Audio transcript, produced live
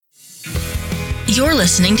You're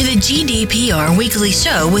listening to the GDPR Weekly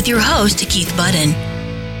Show with your host, Keith Budden.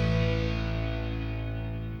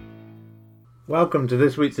 Welcome to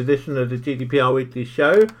this week's edition of the GDPR Weekly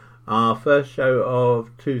Show, our first show of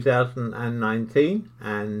 2019,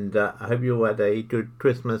 and I hope you all had a good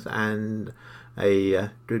Christmas and a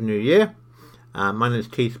good New Year. My name is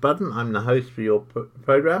Keith Budden. I'm the host for your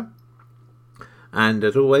program, and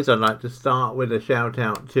as always I'd like to start with a shout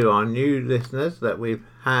out to our new listeners that we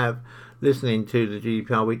have listening to the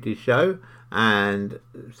GDPR Weekly Show. And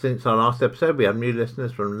since our last episode, we have new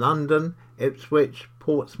listeners from London, Ipswich,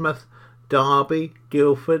 Portsmouth, Derby,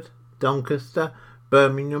 Guildford, Doncaster,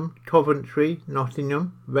 Birmingham, Coventry,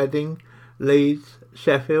 Nottingham, Reading, Leeds,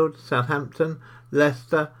 Sheffield, Southampton,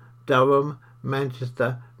 Leicester, Durham,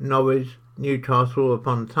 Manchester, Norwich, Newcastle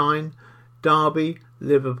upon Tyne, Derby,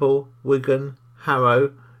 Liverpool, Wigan,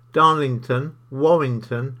 Harrow, Darlington,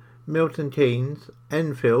 Warrington, Milton Keynes,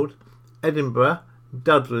 Enfield, Edinburgh,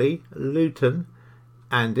 Dudley, Luton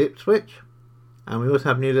and Ipswich. And we also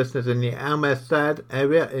have new listeners in the Almestad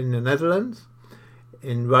area in the Netherlands,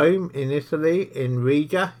 in Rome, in Italy, in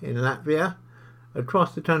Riga, in Latvia,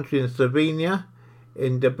 across the country in Slovenia,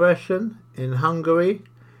 in Debrecen, in Hungary,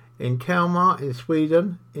 in Kalmar, in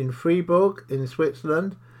Sweden, in Fribourg, in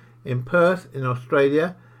Switzerland, in Perth, in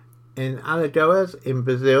Australia, in Alagoas, in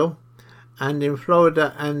Brazil, and in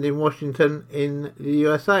Florida and in Washington in the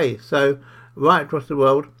USA. So right across the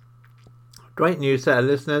world, great news set of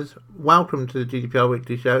listeners. Welcome to the GDPR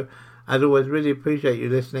Weekly Show. As always, really appreciate you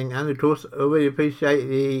listening, and of course I really appreciate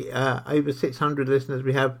the over 600 listeners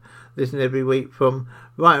we have listening every week from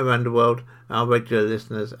right around the world, our regular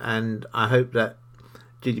listeners, and I hope that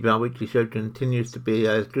GDPR Weekly Show continues to be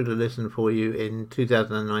as good a listen for you in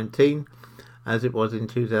 2019 as it was in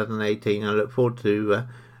 2018. I look forward to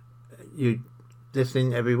you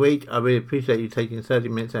listening every week. I really appreciate you taking 30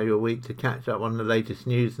 minutes out of your week to catch up on the latest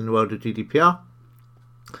news in the world of GDPR.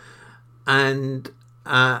 And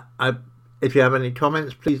if you have any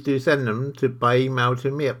comments, please do send them by email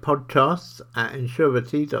to me at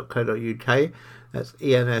podcasts@ensurety.co.uk. That's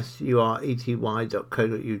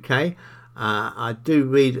ensurety.co.uk. I do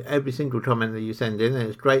read every single comment that you send in, and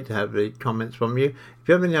it's great to have the comments from you. If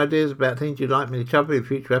you have any ideas about things you'd like me to cover in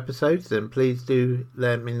future episodes, then please do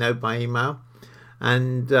let me know by email.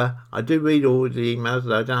 And I do read all the emails,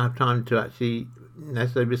 though I don't have time to actually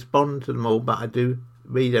necessarily respond to them all, but I do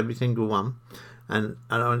read every single one, and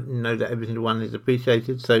I know that every single one is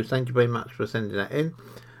appreciated, so thank you very much for sending that in.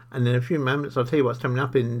 And in a few moments I'll tell you what's coming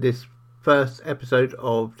up in this first episode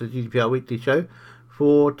of the GDPR Weekly Show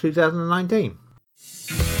for 2019.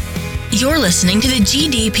 You're listening to the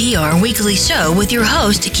GDPR Weekly Show with your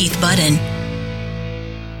host, Keith Budden.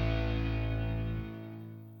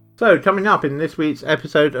 So, coming up in this week's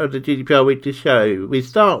episode of the GDPR Weekly Show, we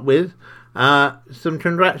start with some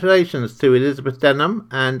congratulations to Elizabeth Denham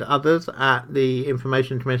and others at the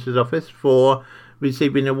Information Commissioner's Office for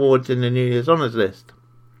receiving awards in the New Year's Honours List.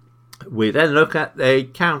 We then look at a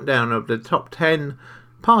countdown of the top 10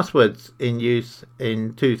 passwords in use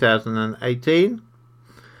in 2018.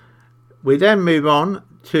 We then move on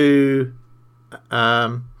to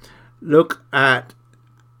look at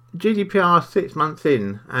GDPR 6 months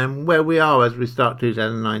in and where we are as we start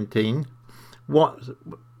 2019.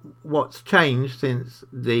 What's changed since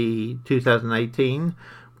the 2018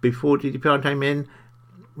 before GDPR came in?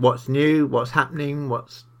 What's new? What's happening?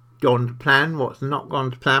 What's gone to plan? What's not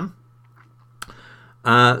gone to plan?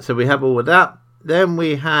 So we have all of that. Then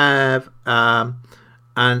we have an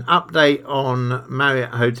update on Marriott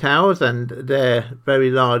Hotels and their very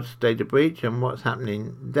large data breach and what's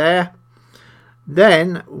happening there.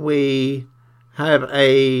 Then we have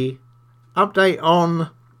a update on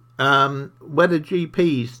whether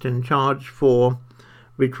GPs can charge for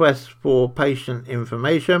requests for patient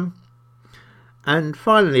information. And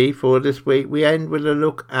finally, for this week, we end with a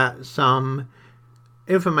look at some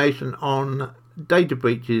information on data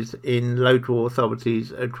breaches in local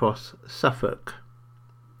authorities across Suffolk.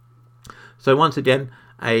 So once again,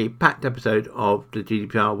 a packed episode of the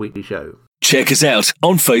GDPR Weekly Show. Check us out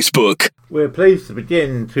on Facebook. We're pleased to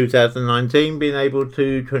begin 2019 being able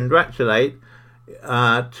to congratulate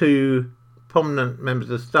two prominent members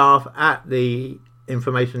of staff at the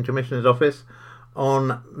Information Commissioner's Office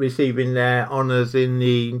on receiving their honours in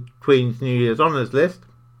the Queen's New Year's Honours List.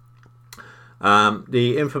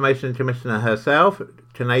 The Information Commissioner herself,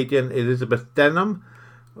 Canadian Elizabeth Denham,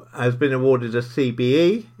 has been awarded a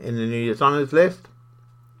CBE in the New Year's Honours List.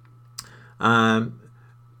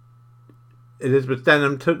 Elizabeth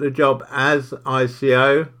Denham took the job as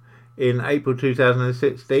ICO in April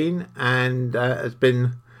 2016 and has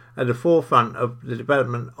been at the forefront of the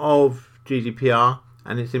development of GDPR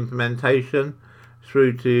and its implementation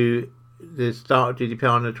through to the start of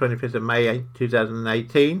GDPR on the 25th of May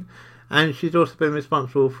 2018. And she's also been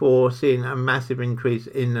responsible for seeing a massive increase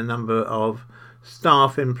in the number of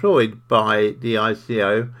staff employed by the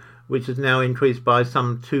ICO, which has now increased by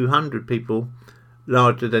some 200 people,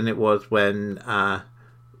 larger than it was when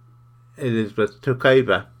Elizabeth took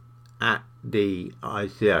over at the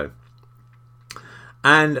ICO.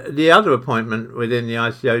 And the other appointment within the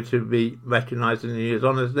ICO to be recognised in the year's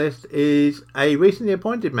honours list is a recently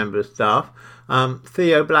appointed member of staff,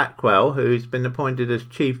 Theo Blackwell, who's been appointed as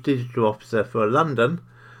Chief Digital Officer for London.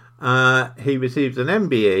 He receives an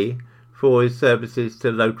MBE for his services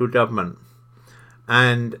to local government.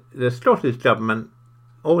 And the Scottish Government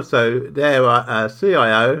also, their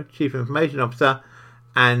CIO, Chief Information Officer,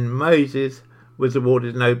 and Moses was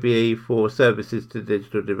awarded an OBE for services to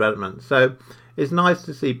digital development. So it's nice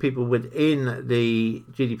to see people within the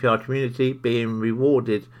GDPR community being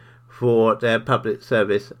rewarded for their public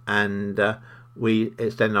service, and we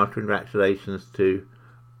extend our congratulations to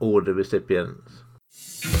all the recipients.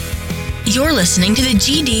 You're listening to the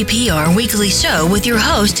GDPR Weekly Show with your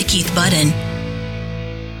host, Keith Budden.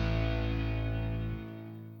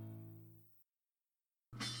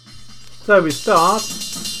 So we start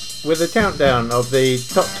with a countdown of the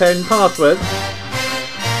top 10 passwords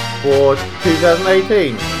for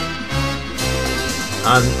 2018.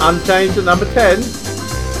 And unchanged at number 10,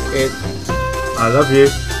 it's I love you.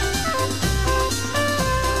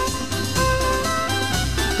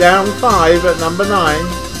 Down 5 at number 9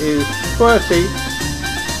 is QWERTY.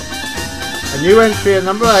 A new entry at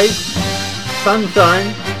number 8,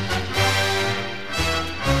 Sunshine.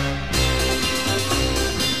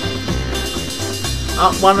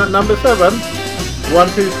 Up 1 at number 7, 1,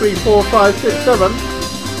 2, 3, 4, 5, 6, 7.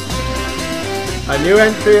 A new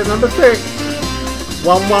entry at number 6,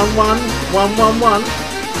 111, 111.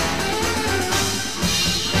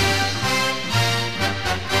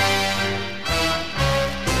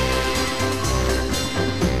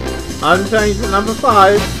 Unchanged at number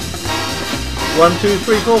 5, 1, 2,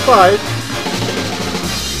 3, 4, 5.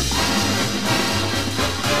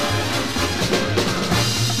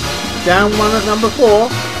 Down 1 at number 4,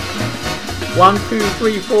 1, 2,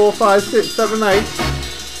 3, 4, 5, 6, 7, 8.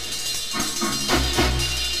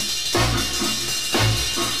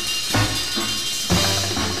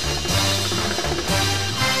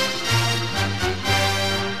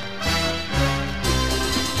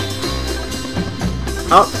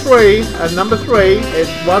 Up 3 at number 3, it's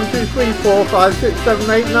 1, 2, 3, 4, 5, 6, 7,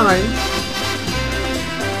 8, 9.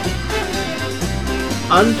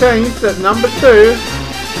 Unchanged at number 2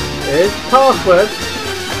 is Password.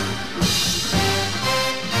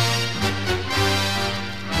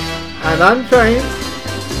 And unchanged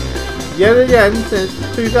yet again since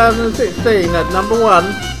 2016 at number 1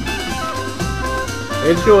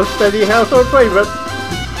 is your steady household favourite,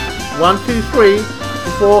 1, 2, 3,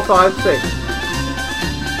 4, 5, 6.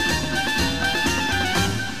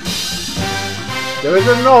 There is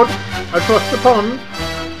a nod across the pond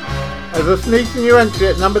as a sneaky new entry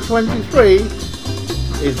at number 23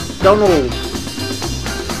 is Donald.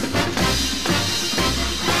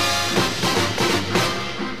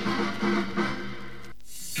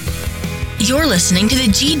 You're listening to the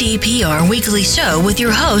GDPR Weekly Show with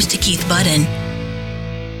your host, Keith Budden.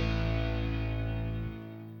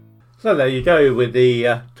 So there you go with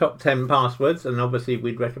the top 10 passwords, and obviously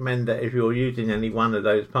we'd recommend that if you're using any one of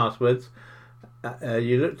those passwords,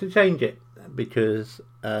 you look to change it, because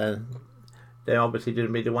they're obviously going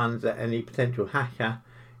to be the ones that any potential hacker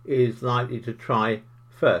is likely to try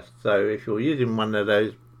first. So if you're using one of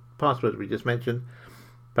those passwords we just mentioned,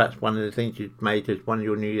 perhaps one of the things you've made as one of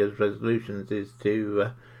your New Year's resolutions is to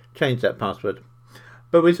change that password.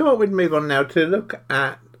 But we thought we'd move on now to look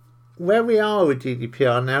at where we are with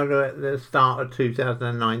GDPR now at the start of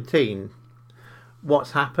 2019.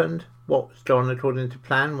 What's happened? What's gone according to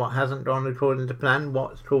plan? What hasn't gone according to plan?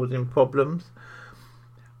 What's causing problems?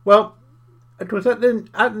 Well, it was at the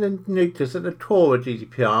nucleus, at the core of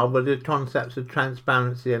GDPR, were the concepts of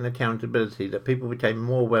transparency and accountability, that people became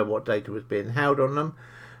more aware what data was being held on them,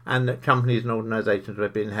 and that companies and organisations were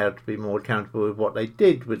being held to be more accountable with what they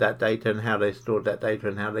did with that data and how they stored that data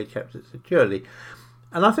and how they kept it securely.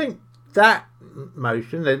 And I think that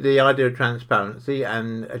motion, the idea of transparency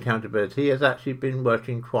and accountability, has actually been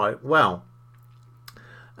working quite well.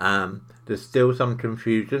 There's still some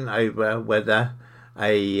confusion over whether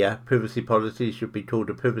a privacy policy should be called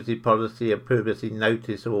a privacy policy, a privacy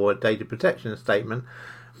notice, or a data protection statement.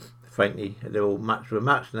 Frankly, they're all much of a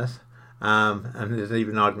muchness, and there's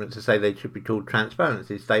even an argument to say they should be called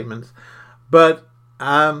transparency statements. But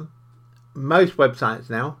most websites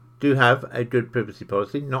now do have a good privacy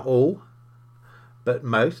policy, not all, but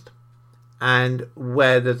most. And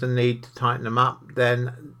where there's a need to tighten them up,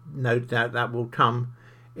 then no doubt that will come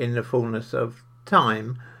in the fullness of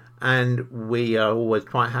time. And we are always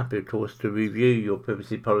quite happy, of course, to review your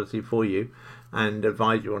privacy policy for you and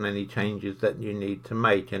advise you on any changes that you need to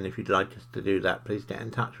make. And if you'd like us to do that, please get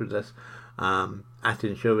in touch with us at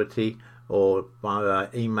Insurity or via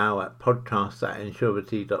email at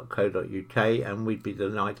podcasts@insurity.co.uk, and we'd be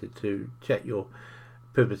delighted to check your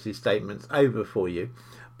privacy statements over for you.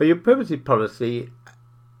 But your privacy policy,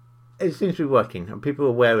 it seems to be working, and people are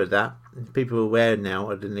aware of that. People are aware now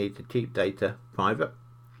of the need to keep data private,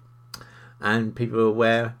 and people are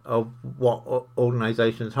aware of what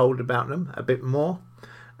organisations hold about them a bit more,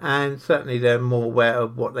 and certainly they're more aware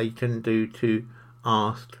of what they can do to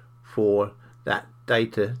ask for that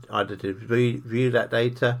data, either to view that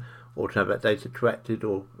data or to have that data corrected,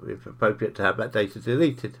 or if appropriate to have that data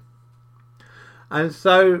deleted. And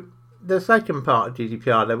so the second part of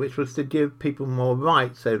GDPR, though, which was to give people more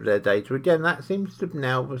rights over their data, again, that seems to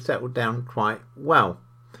now have settled down quite well.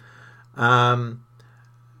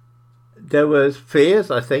 There was fears,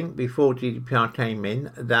 I think, before GDPR came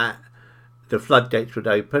in, that the floodgates would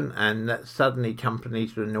open and that suddenly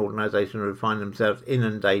companies and organisations would find themselves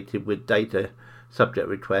inundated with data subject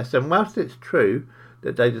requests. And whilst it's true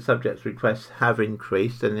that data subject requests have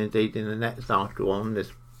increased, and indeed in the next article on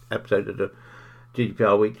this episode of the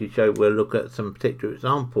GDPR Weekly Show we'll look at some particular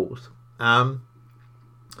examples.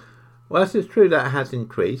 Whilst it's true that it has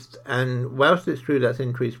increased, and whilst it's true that's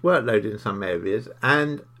increased workload in some areas,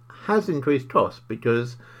 and has increased costs,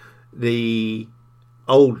 because the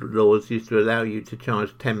old laws used to allow you to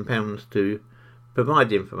charge £10 to provide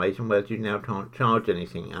the information, whereas you now can't charge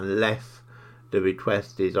anything unless the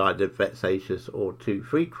request is either vexatious or too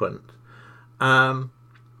frequent.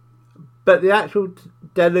 But the actual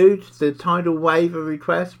deluge, the tidal wave of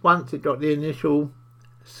requests, once it got the initial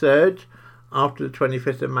surge after the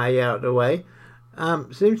 25th of May out of the way,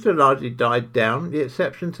 seems to have largely died down. The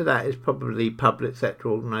exception to that is probably public sector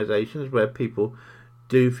organisations, where people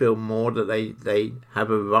do feel more that they have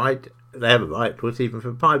a right. They have a right, of course, even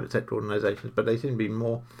for private sector organisations, but they seem to be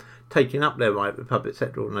more taking up their right with public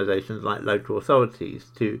sector organisations like local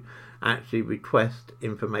authorities to actually request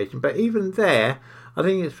information. But even there, I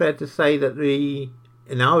think it's fair to say that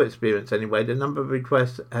in our experience anyway, the number of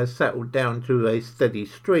requests has settled down to a steady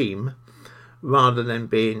stream rather than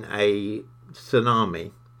being a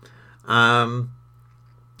tsunami.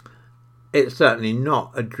 It's certainly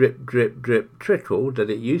not a drip, drip, drip trickle that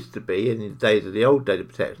it used to be in the days of the old Data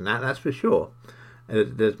Protection Act, that's for sure.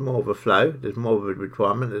 There's more of a flow, there's more of a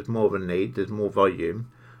requirement, there's more of a need, there's more volume.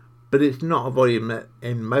 But it's not a volume that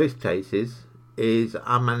in most cases is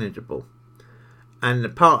unmanageable. And the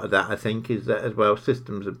part of that, I think, is that as well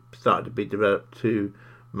systems have started to be developed to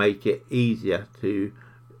make it easier to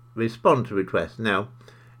respond to requests. Now,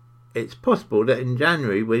 it's possible that in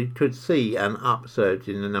January we could see an upsurge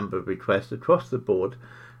in the number of requests across the board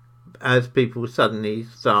as people suddenly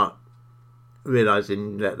start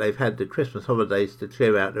realising that they've had the Christmas holidays to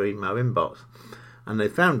clear out their email inbox, and they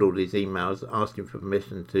found all these emails asking for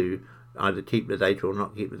permission to either keep the data or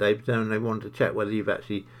not keep the data, and they want to check whether you've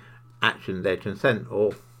actually actioned their consent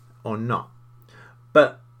or not.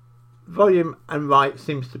 But volume and right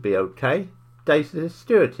seems to be okay. Data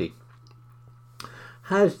security.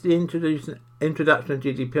 Has the introduction of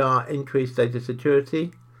GDPR increased data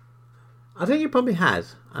security? I think it probably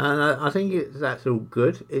has, and I think that's all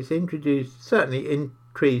good. It's certainly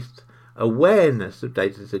increased awareness of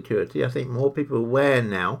data security. I think more people are aware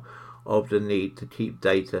now of the need to keep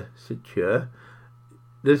data secure.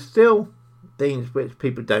 There's still things which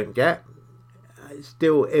people don't get. It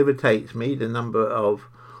still irritates me, the number of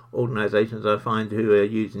organisations I find who are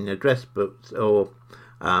using address books or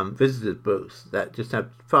visitors books that just have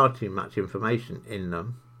far too much information in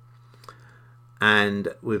them. And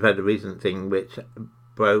we've had a recent thing which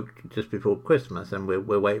broke just before Christmas, and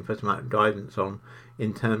we're waiting for some guidance on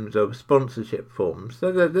in terms of sponsorship forms.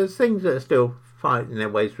 So there's things that are still fighting their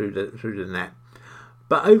way through the net.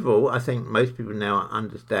 But overall, I think most people now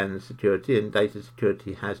understand the security, and data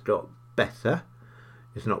security has got better.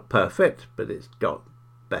 It's not perfect, but it's got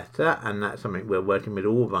better, and that's something we're working with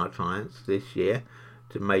all of our clients this year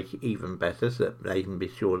to make it even better, so that they can be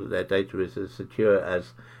sure that their data is as secure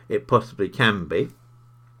as it possibly can be.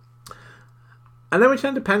 And then we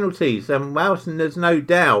turn to penalties, and whilst there's no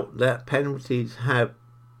doubt that penalties have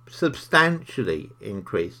substantially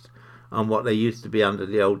increased on what they used to be under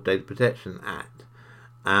the old Data Protection Act,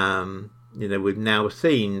 we've now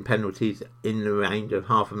seen penalties in the range of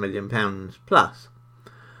 £500,000 plus.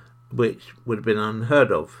 which would have been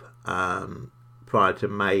unheard of prior to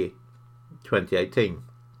May 2018.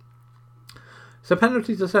 So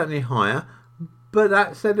penalties are certainly higher, but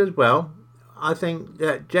that said as well, I think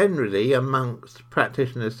that generally amongst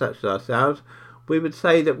practitioners such as ourselves, we would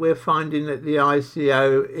say that we're finding that the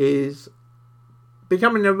ICO is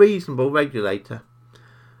becoming a reasonable regulator.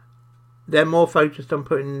 They're more focused on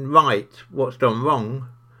putting right what's gone wrong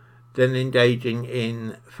than engaging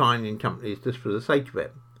in fining companies just for the sake of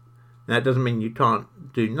it. Now, that doesn't mean you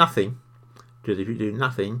can't do nothing, because if you do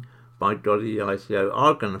nothing, by God, the ICO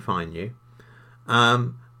are going to fine you.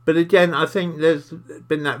 But again, I think there's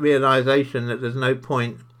been that realisation that there's no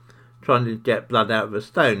point trying to get blood out of a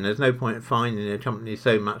stone. There's no point fining a company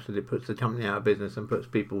so much that it puts the company out of business and puts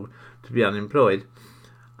people to be unemployed.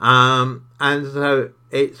 And so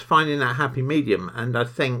it's finding that happy medium. And I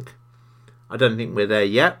don't think we're there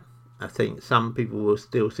yet. I think some people will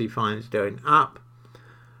still see fines going up.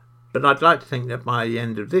 But I'd like to think that by the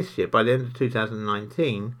end of this year, by the end of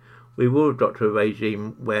 2019, we will have got to a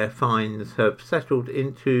regime where fines have settled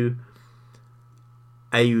into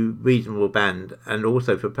a reasonable band, and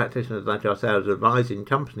also for practitioners like ourselves advising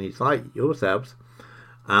companies like yourselves,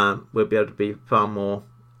 we'll be able to be far more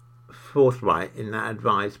forthright in that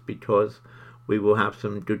advice, because we will have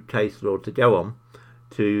some good case law to go on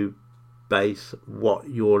to base what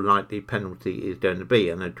your likely penalty is going to be.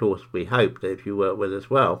 And of course we hope that if you work with us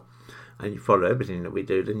well and you follow everything that we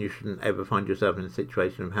do, then you shouldn't ever find yourself in a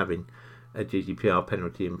situation of having a GDPR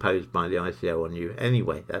penalty imposed by the ICO on you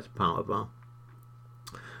anyway. That's part of our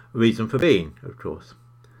reason for being, of course.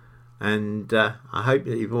 And I hope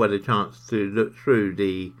that you've all had a chance to look through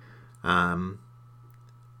the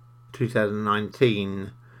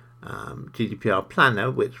 2019 GDPR planner,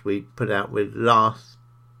 which we put out with our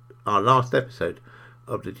last episode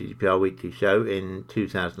of the GDPR Weekly Show in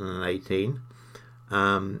 2018.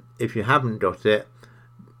 If you haven't got it,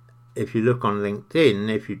 if you look on LinkedIn,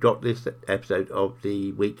 if you got this episode of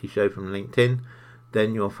the Weekly Show from LinkedIn,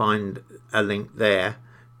 then you'll find a link there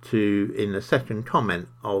to, in the second comment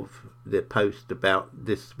of the post about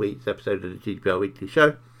this week's episode of the GDPR Weekly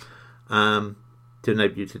Show, to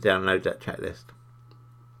enable you to download that checklist.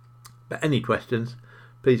 But any questions,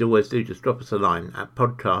 please always do just drop us a line at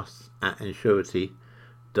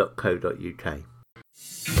podcasts@insurity.co.uk.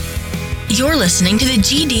 You're listening to the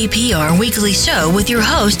GDPR Weekly Show with your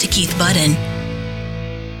host, Keith Budden.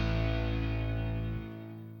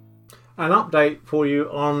 An update for you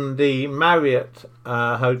on the Marriott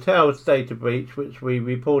Hotels data breach, which we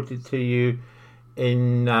reported to you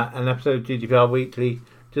in an episode of GDPR Weekly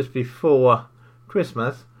just before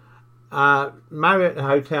Christmas. Marriott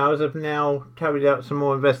Hotels have now carried out some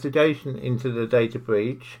more investigation into the data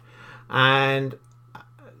breach, and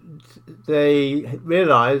they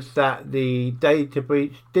realised that the data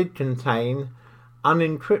breach did contain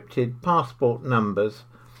unencrypted passport numbers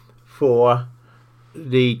for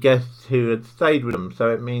the guests who had stayed with them.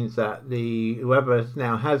 So it means that whoever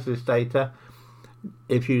now has this data,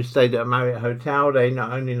 if you stayed at a Marriott hotel, they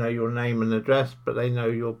not only know your name and address, but they know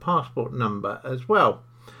your passport number as well.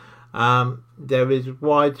 There is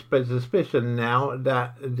widespread suspicion now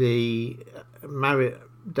that the Marriott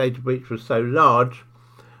data breach was so large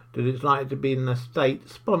that it's likely to be a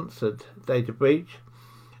state-sponsored data breach,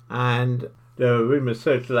 and there are rumours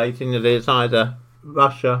circulating that it's either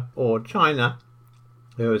Russia or China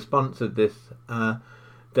who have sponsored this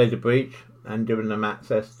data breach and given them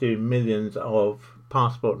access to millions of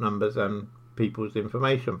passport numbers and people's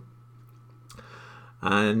information.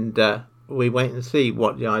 And we wait and see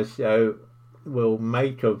what the ICO will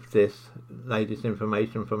make of this latest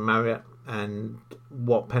information from Marriott and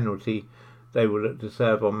what penalty they will look to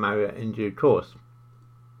serve on Marriott in due course.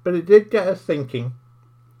 But it did get us thinking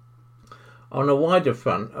on a wider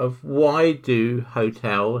front of why do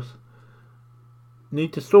hotels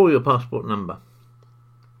need to store your passport number?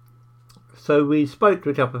 So we spoke to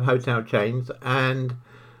a couple of hotel chains, and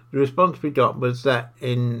the response we got was that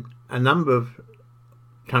in a number of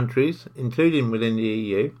countries, including within the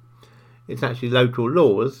EU, it's actually local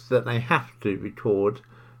laws that they have to record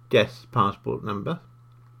guests' passport number.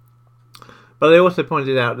 But they also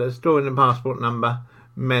pointed out that storing the passport number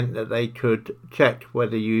meant that they could check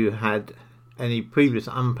whether you had any previous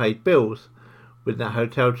unpaid bills with that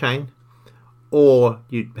hotel chain, or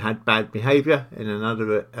you'd had bad behaviour in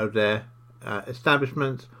another of their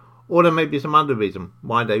establishments, or there may be some other reason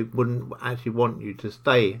why they wouldn't actually want you to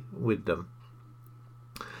stay with them.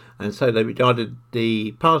 And so they regarded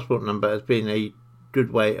the passport number as being a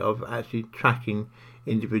good way of actually tracking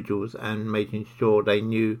individuals and making sure they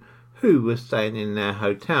knew who was staying in their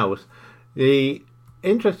hotels. The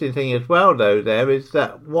interesting thing as well, though, there is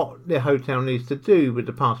that what the hotel needs to do with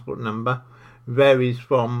the passport number varies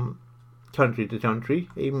from country to country,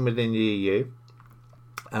 even within the EU.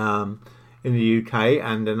 In the UK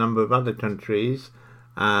and a number of other countries,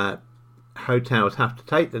 hotels have to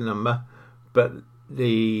take the number, but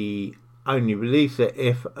they only release it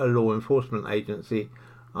if a law enforcement agency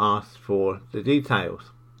asks for the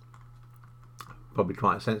details. Probably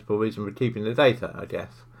quite a sensible reason for keeping the data, I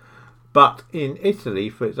guess. But in Italy,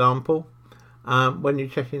 for example, when you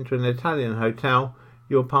check into an Italian hotel,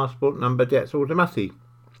 your passport number gets automatically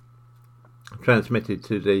transmitted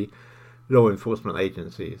to the law enforcement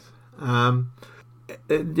agencies.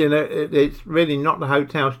 It's really not the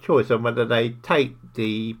hotel's choice on whether they take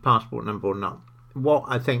the passport number or not. What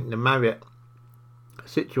I think the Marriott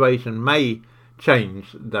situation may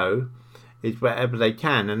change, though, is wherever they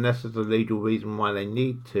can, unless there's a legal reason why they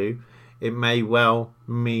need to, it may well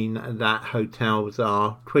mean that hotels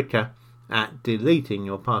are quicker at deleting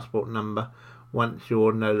your passport number once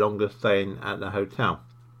you're no longer staying at the hotel.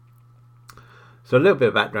 So a little bit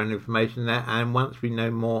of background information there, and once we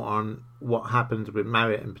know more on what happens with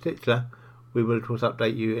Marriott in particular, we will of course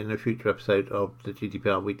update you in a future episode of the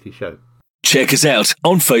GDPR Weekly Show. Check us out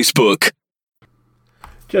on Facebook.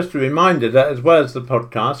 Just a reminder that as well as the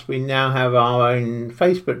podcast, we now have our own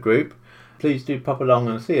Facebook group. Please do pop along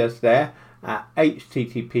and see us there at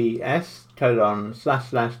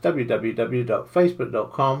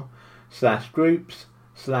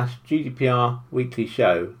https://www.facebook.com/groups/GDPR Weekly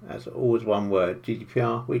Show. That's always one word,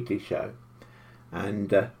 GDPR Weekly Show.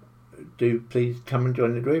 And do please come and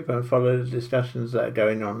join the group and follow the discussions that are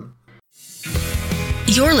going on.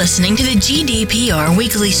 You're listening to the GDPR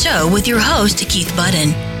Weekly Show with your host, Keith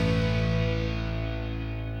Budden.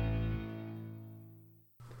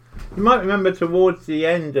 You might remember towards the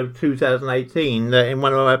end of 2018 that in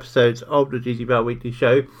one of our episodes of the GDPR Weekly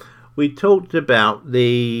Show, we talked about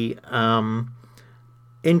the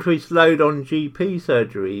increased load on GP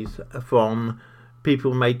surgeries from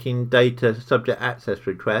people making data subject access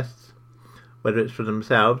requests, whether it's for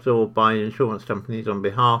themselves or by insurance companies on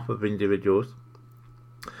behalf of individuals,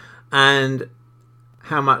 and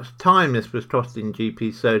how much time this was costing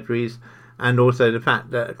GP surgeries, and also the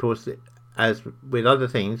fact that, of course, as with other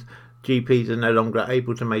things, GPs are no longer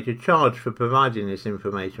able to make a charge for providing this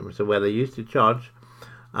information. So where they used to charge,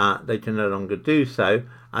 they can no longer do so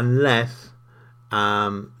unless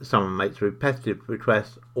someone makes a repetitive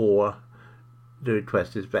request or the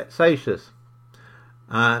request is vexatious.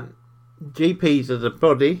 GPs as a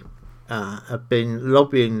body have been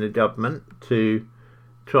lobbying the government to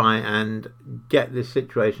try and get this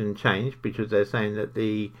situation changed, because they're saying that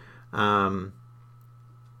the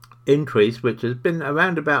increase, which has been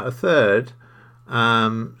around about a third,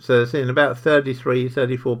 so they're seeing about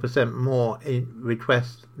 34% more in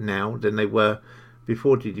requests now than they were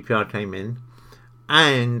before GDPR came in,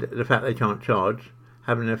 and the fact they can't charge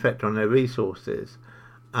having an effect on their resources.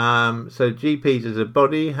 So GPs as a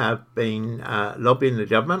body have been lobbying the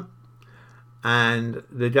government, and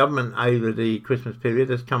the government over the Christmas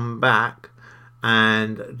period has come back,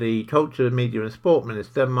 and the Culture, Media and Sport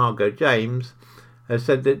Minister, Margot James, has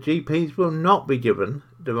said that GPs will not be given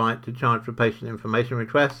the right to charge for patient information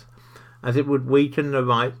requests, as it would weaken the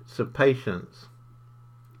rights of patients.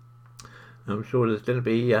 I'm sure there's going to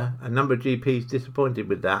be a number of GPs disappointed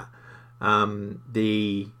with that.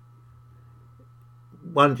 The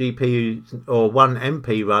one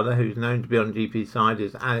MP rather, who's known to be on GP side,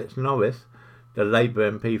 is Alex Norris, the Labour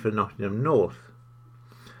MP for Nottingham North.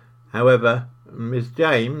 However, Ms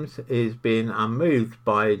James is being unmoved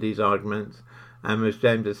by these arguments, and Ms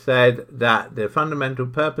James has said that the fundamental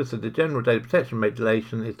purpose of the General Data Protection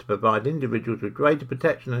Regulation is to provide individuals with greater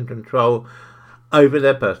protection and control over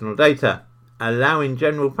their personal data. Allowing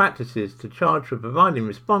general practices to charge for providing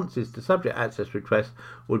responses to subject access requests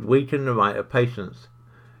would weaken the right of patients.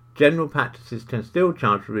 General practices can still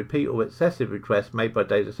charge for repeat or excessive requests made by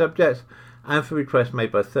data subjects and for requests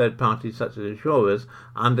made by third parties such as insurers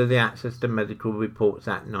under the Access to Medical Reports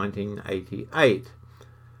Act 1988.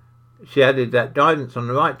 She added that guidance on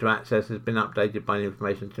the right to access has been updated by the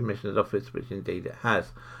Information Commissioner's Office, which indeed it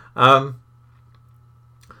has.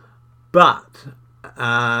 But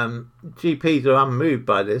GPs are unmoved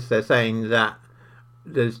by this. They're saying that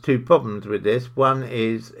there's two problems with this. One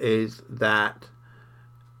is that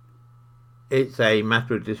it's a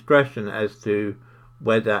matter of discretion as to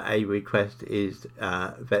whether a request is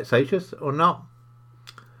vexatious or not,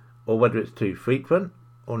 or whether it's too frequent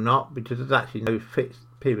or not, because there's actually no fixed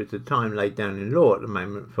periods of time laid down in law at the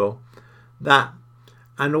moment for that.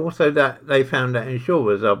 And also that they found that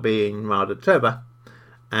insurers are being rather clever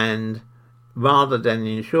and rather than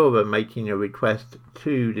the insurer making a request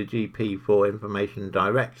to the GP for information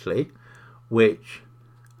directly, which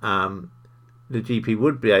the GP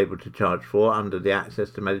would be able to charge for under the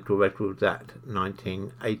Access to Medical Records Act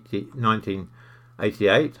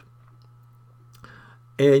 1988,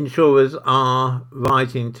 insurers are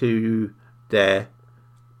writing to their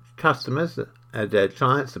customers, their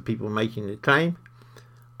clients, the people making the claim,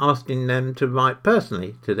 asking them to write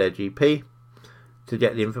personally to their GP to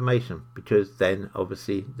get the information, because then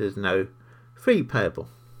obviously there's no fee payable.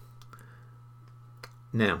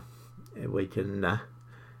 Now, we can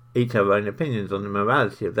each have our own opinions on the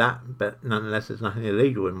morality of that, but nonetheless there's nothing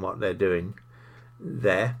illegal in what they're doing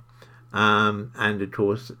there. And of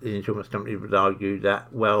course the insurance company would argue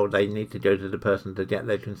that, well, they need to go to the person to get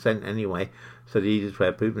their consent anyway, so the easiest way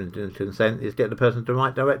of proving consent is get the person to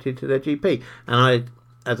write directly to their GP. And I,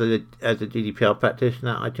 as a GDPR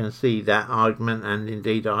practitioner, I can see that argument, and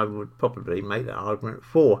indeed I would probably make that argument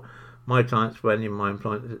for my clients, for any of my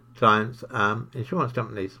clients' insurance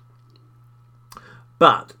companies.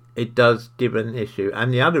 But it does give an issue,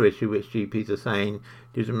 and the other issue which GPs are saying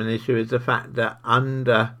gives them an issue is the fact that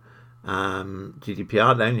under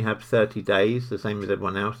GDPR they only have 30 days, the same as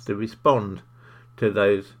everyone else, to respond to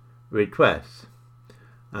those requests,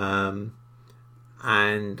 and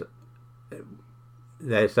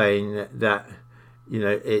they're saying that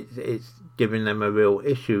it's giving them a real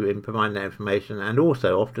issue in providing that information, and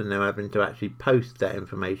also often they're having to actually post that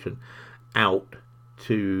information out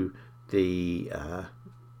to the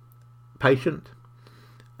patient,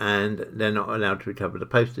 and they're not allowed to recover the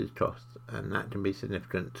postage costs, and that can be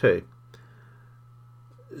significant too.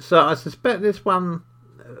 So I suspect this one,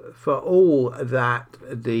 for all that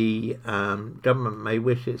the government may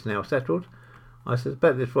wish it's now settled, I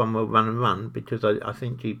suspect this one will run and run, because I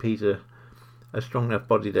think GPs are a strong enough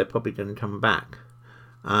body, they're probably going to come back.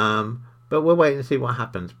 But we'll wait and see what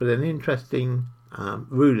happens. But an interesting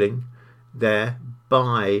ruling there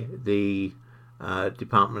by the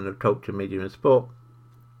Department of Culture, Media and Sport,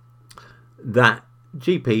 that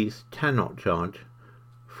GPs cannot charge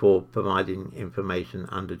for providing information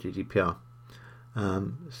under GDPR.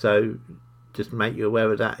 So just make you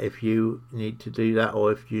aware of that if you need to do that,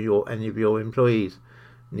 or if you or any of your employees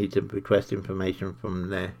need to request information from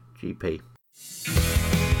their GP.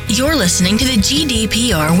 You're listening to the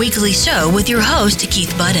GDPR Weekly Show with your host,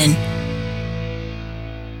 Keith Budden.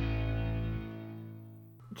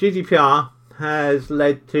 GDPR has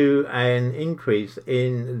led to an increase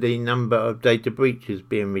in the number of data breaches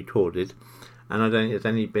being recorded, and I don't think there's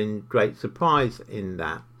any been great surprise in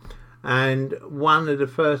that. And one of the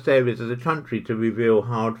first areas of the country to reveal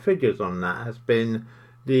hard figures on that has been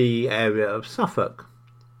the area of Suffolk.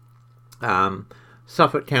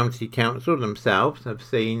 Suffolk County Council themselves have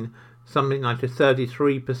seen something like a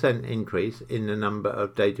 33% increase in the number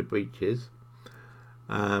of data breaches.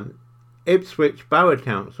 Ipswich Borough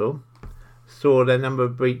Council saw their number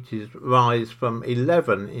of breaches rise from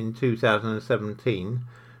 11 in 2017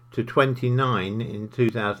 to 29 in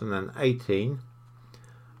 2018.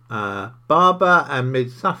 Barber and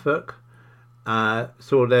Mid Suffolk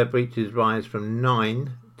saw their breaches rise from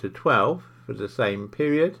 9 to 12 for the same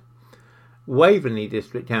period. Waveney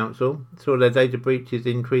District Council saw their data breaches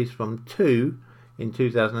increase from 2 in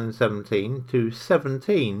 2017 to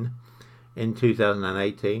 17 in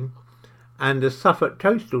 2018. And the Suffolk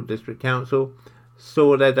Coastal District Council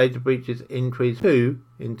saw their data breaches increase 2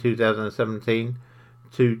 in 2017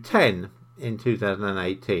 to 10 in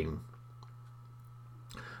 2018.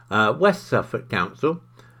 West Suffolk Council,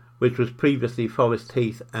 which was previously Forest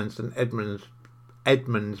Heath and St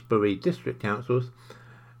Edmundsbury District Councils,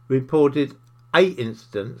 reported 8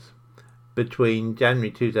 incidents between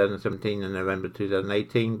January 2017 and November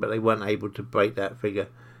 2018, but they weren't able to break that figure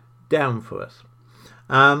down for us.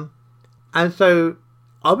 And so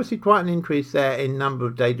obviously quite an increase there in number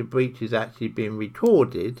of data breaches actually being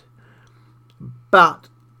recorded, but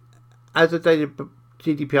as a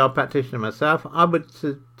GDPR practitioner myself, I would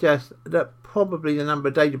suggest that probably the number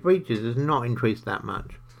of data breaches has not increased that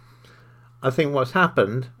much. I think what's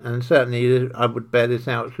happened, and certainly I would bear this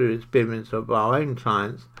out through experience of our own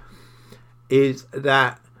clients, is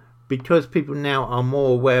that because people now are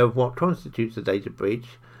more aware of what constitutes a data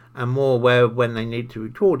breach, and more aware of when they need to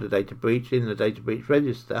record a data breach in the data breach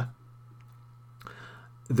register,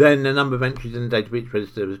 then the number of entries in the data breach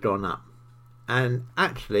register has gone up. And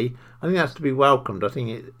actually, I think that's to be welcomed. I think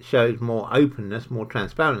it shows more openness, more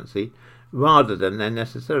transparency, rather than there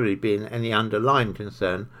necessarily being any underlying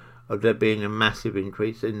concern of there being a massive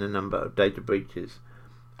increase in the number of data breaches.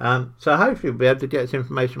 So hopefully we'll be able to get this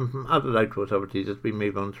information from other local authorities as we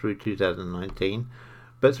move on through 2019,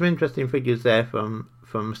 But some interesting figures there from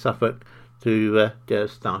Suffolk to get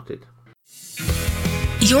us started.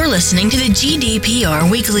 You're listening to the GDPR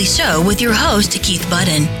Weekly Show with your host, Keith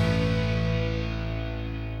Budden.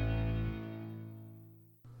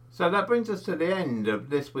 So that brings us to the end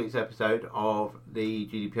of this week's episode of the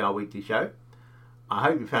GDPR Weekly Show. I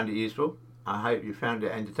hope you found it useful. I hope you found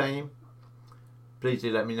it entertaining. Please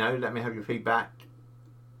do let me know. Let me have your feedback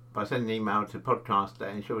by sending an email to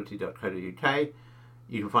podcast@ensurety.co.uk.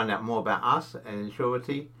 You can find out more about us at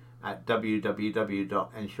Ensurety at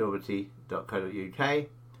www.ensurety.co.uk.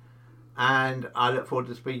 And I look forward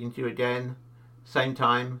to speaking to you again, same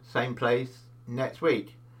time, same place, next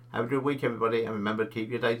week. Have a good week, everybody, and remember to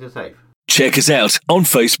keep your data safe. Check us out on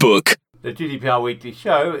Facebook. The GDPR Weekly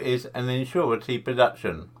Show is an Ensurety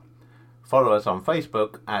production. Follow us on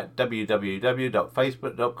Facebook at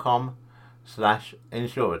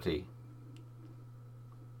www.facebook.com/Ensurety.